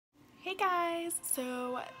Hey guys!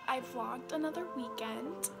 So I vlogged another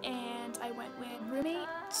weekend and I went with a roommate,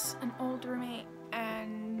 an old roommate,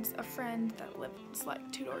 and a friend that lives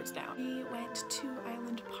like 2 doors down. We went to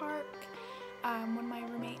Island Park. One of my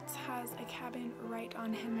roommates has a cabin right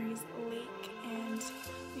on Henry's Lake and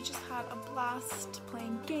we just had a blast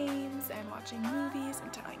playing games and watching movies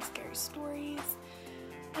and telling scary stories.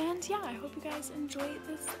 And yeah, I hope you guys enjoy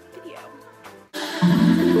this video.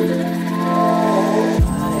 Good.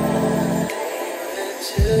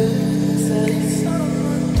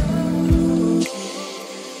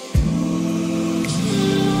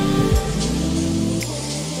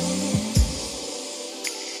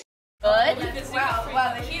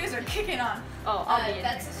 Wow, the heaters are kicking on. Oh, I'll be in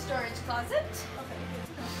that's a storage closet. Okay,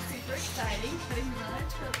 super exciting. Putting another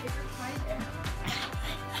toilet paper right there.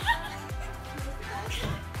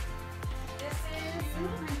 This is my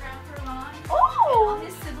grandpa Ron and all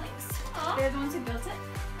his siblings. They're the ones who built it.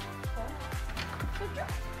 Good job.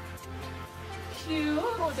 Cute.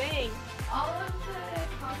 Oh, dang. All of the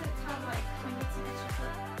closets have like trinkets and extra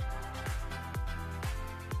clips.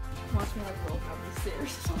 Watch me like roll down the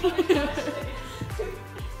stairs.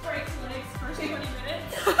 Breaks legs for 20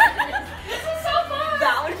 minutes. This is so fun!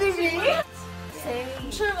 That would be me. Same.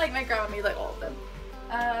 I'm sure like my grandma made like all of them.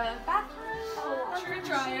 Bathroom. Washer and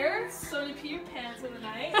dryer, so to pee your pants in the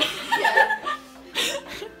night. Yeah.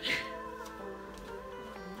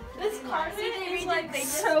 This carpet they is redid- like they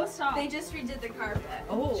just- so soft. They just redid the carpet.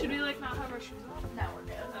 Oh. Should we like not have our shoes on? No, we're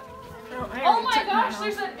good. Oh my gosh,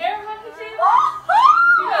 there's an air hockey table.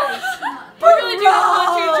 You guys, we really do have a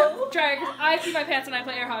washer and dryer because I pee my pants when I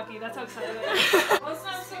play air hockey. That's how excited I am. Let's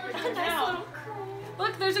not so much fun now.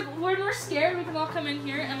 Look, there's a when we're scared, we can all come in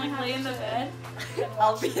here and like lay in the bed.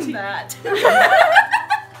 I'll be in that.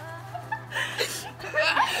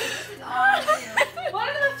 What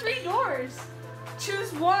are the 3 doors?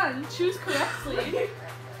 Choose one. Choose correctly.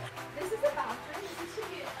 This is a bathroom. This should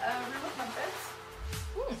be a room of bunk beds.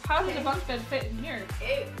 How did a bunk bed fit in here?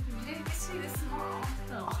 It didn't get to be this small.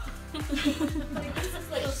 Oh. Like, this is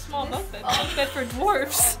like A small this- bunk bed. Bunk bed for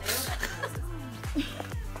dwarfs. Yeah,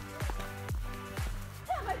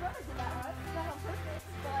 my brother did that once. Not on purpose,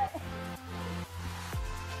 but.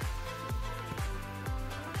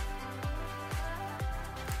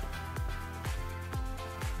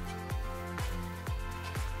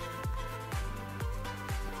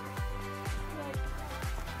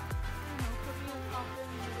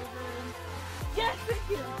 Yes, thank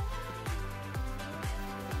you.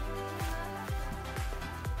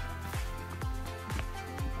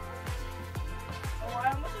 Oh, I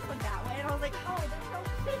almost just went that way, and I was like, oh, there's no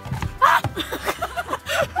fish.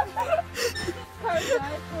 Car's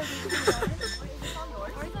died. Wait, is this on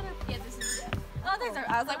yours? Or is that a... Yeah, this is it. Oh, there's our... I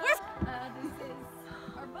was like, where's... This is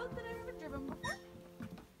our boat that I've never driven before.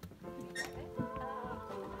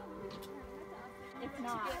 If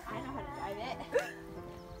not, I know how to drive it.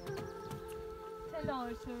 $10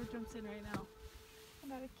 whoever jumps in right now.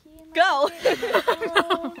 Got a key in my Go.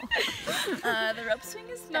 The rope swing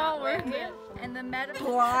is not working. And the meta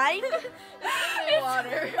Blind? in the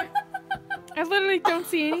water. I literally don't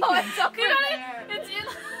see anything. Oh, it's up there. It's in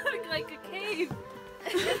like a cave.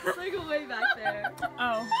 It's like way back there.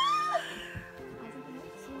 Oh.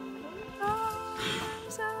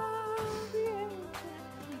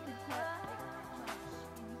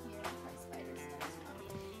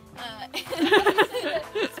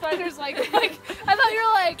 Spiders like I thought you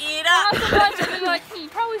were like Eat not up. so much and then like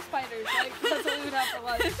probably spiders like that's what we would have for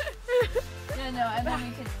lunch. No, and then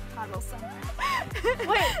we could paddle somewhere.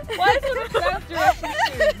 Wait, why is it a south direction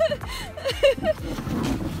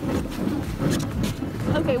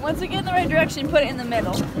too? Okay, once we get in the right direction, put it in the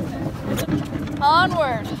middle.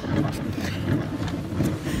 Onward.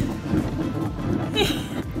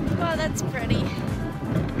 Wow, that's pretty.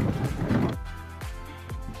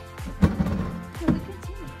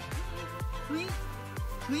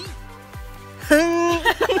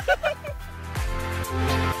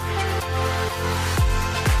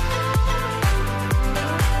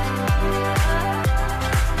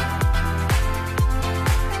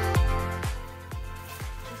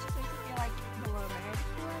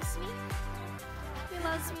 He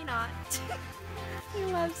loves me not. He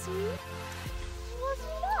loves me. He loves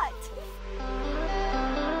me not.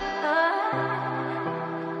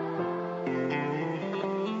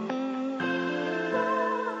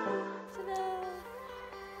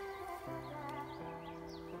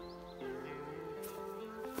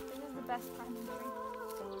 This is the best time in drink.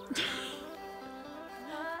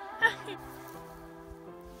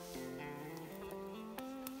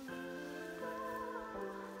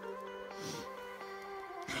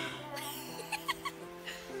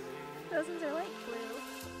 cousins are like blue.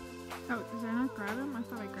 Oh, did I not grab him? I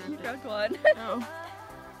thought I grabbed You it. grabbed one. Oh.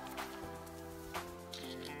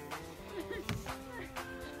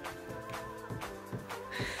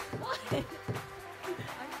 What? I'm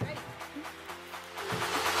ready.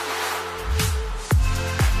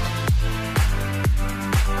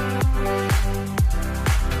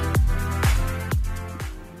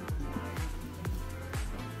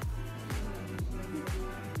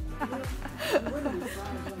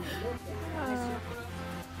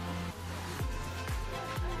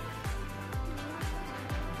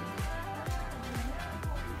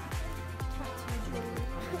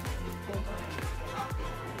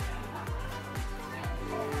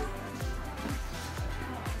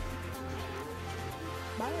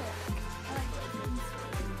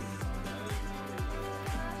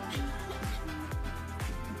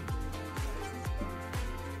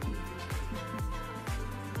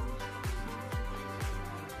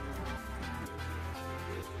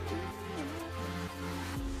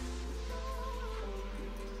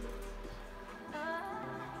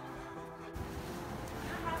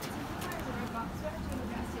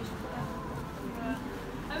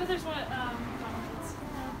 I bet there's one at McDonald's.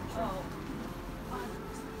 Oh.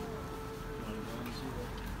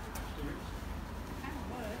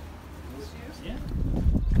 Yeah.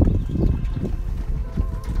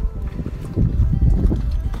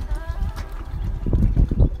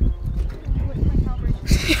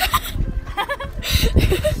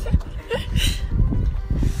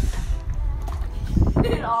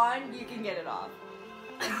 Get it on, you can get it off.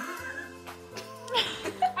 I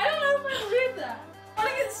don't know if I believe that. I want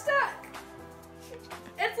to get stuck.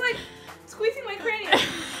 It's like squeezing my cranium.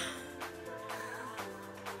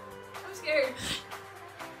 I'm scared.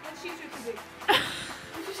 My cheeks are too big.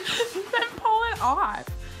 Then pull it off.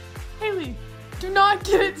 Hailey, do not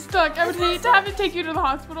get it stuck. I would hate to have to take you to the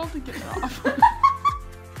hospital to get it off.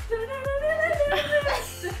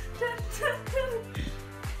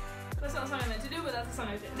 That's not something I meant to do, but that's the song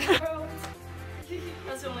I did.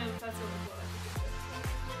 That's the only quote I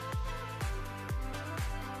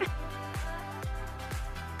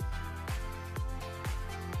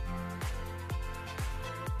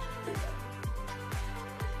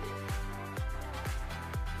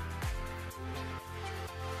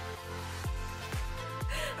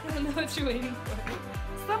I don't know what you're waiting for.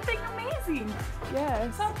 Something amazing.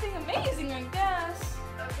 Yes. Something amazing, I guess.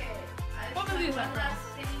 Okay. What movie is that one from? last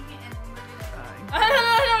thing and then we're gonna I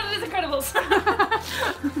don't know, it is Incredibles.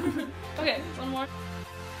 Okay, one more.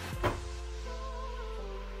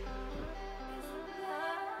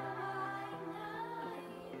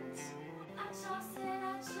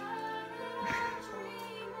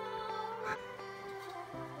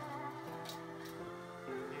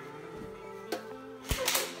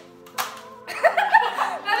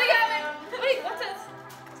 Nothing happened. Wait, what's this?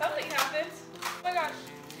 Something happened. Oh my gosh.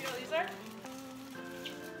 Do you know what these are?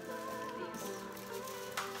 These.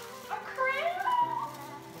 A crown?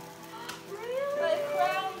 Really? A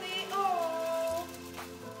crown, oh.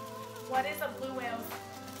 What is a blue whale's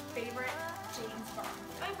favorite James Bond?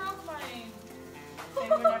 I broke mine. They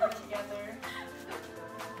were never together.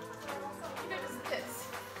 It was this.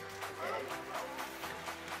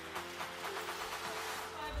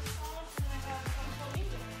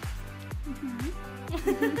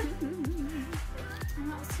 I'm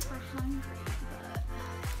not super hungry, but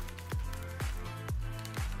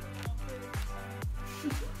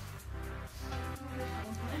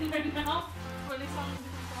Right now, for this song,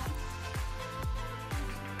 different song.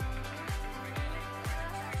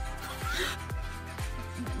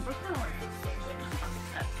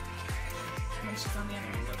 When she's on the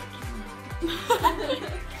other end of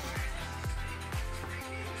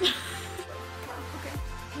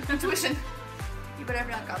it. Intuition. You better have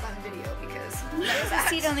not got that in video because there's a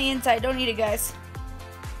seed on the inside. Don't eat it, guys.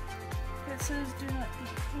 It says do not eat.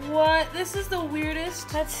 What? This is the weirdest.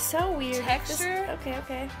 That's so weird. Texture? Okay,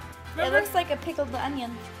 okay. Remember? It looks like a pickled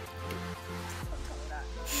onion.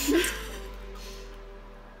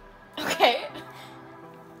 Okay.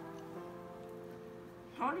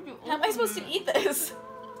 how did you How am I supposed to eat this?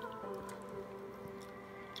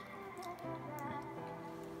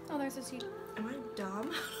 Oh, there's a seed. Am I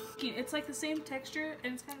dumb? It's like the same texture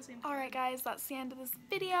and it's kind of the same. Alright guys, that's the end of this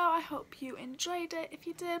video. I hope you enjoyed it. If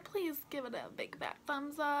you did, please give it a big fat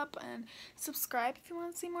thumbs up and subscribe if you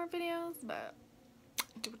want to see more videos, but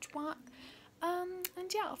do what you want.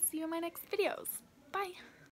 And yeah, I'll see you in my next videos. Bye!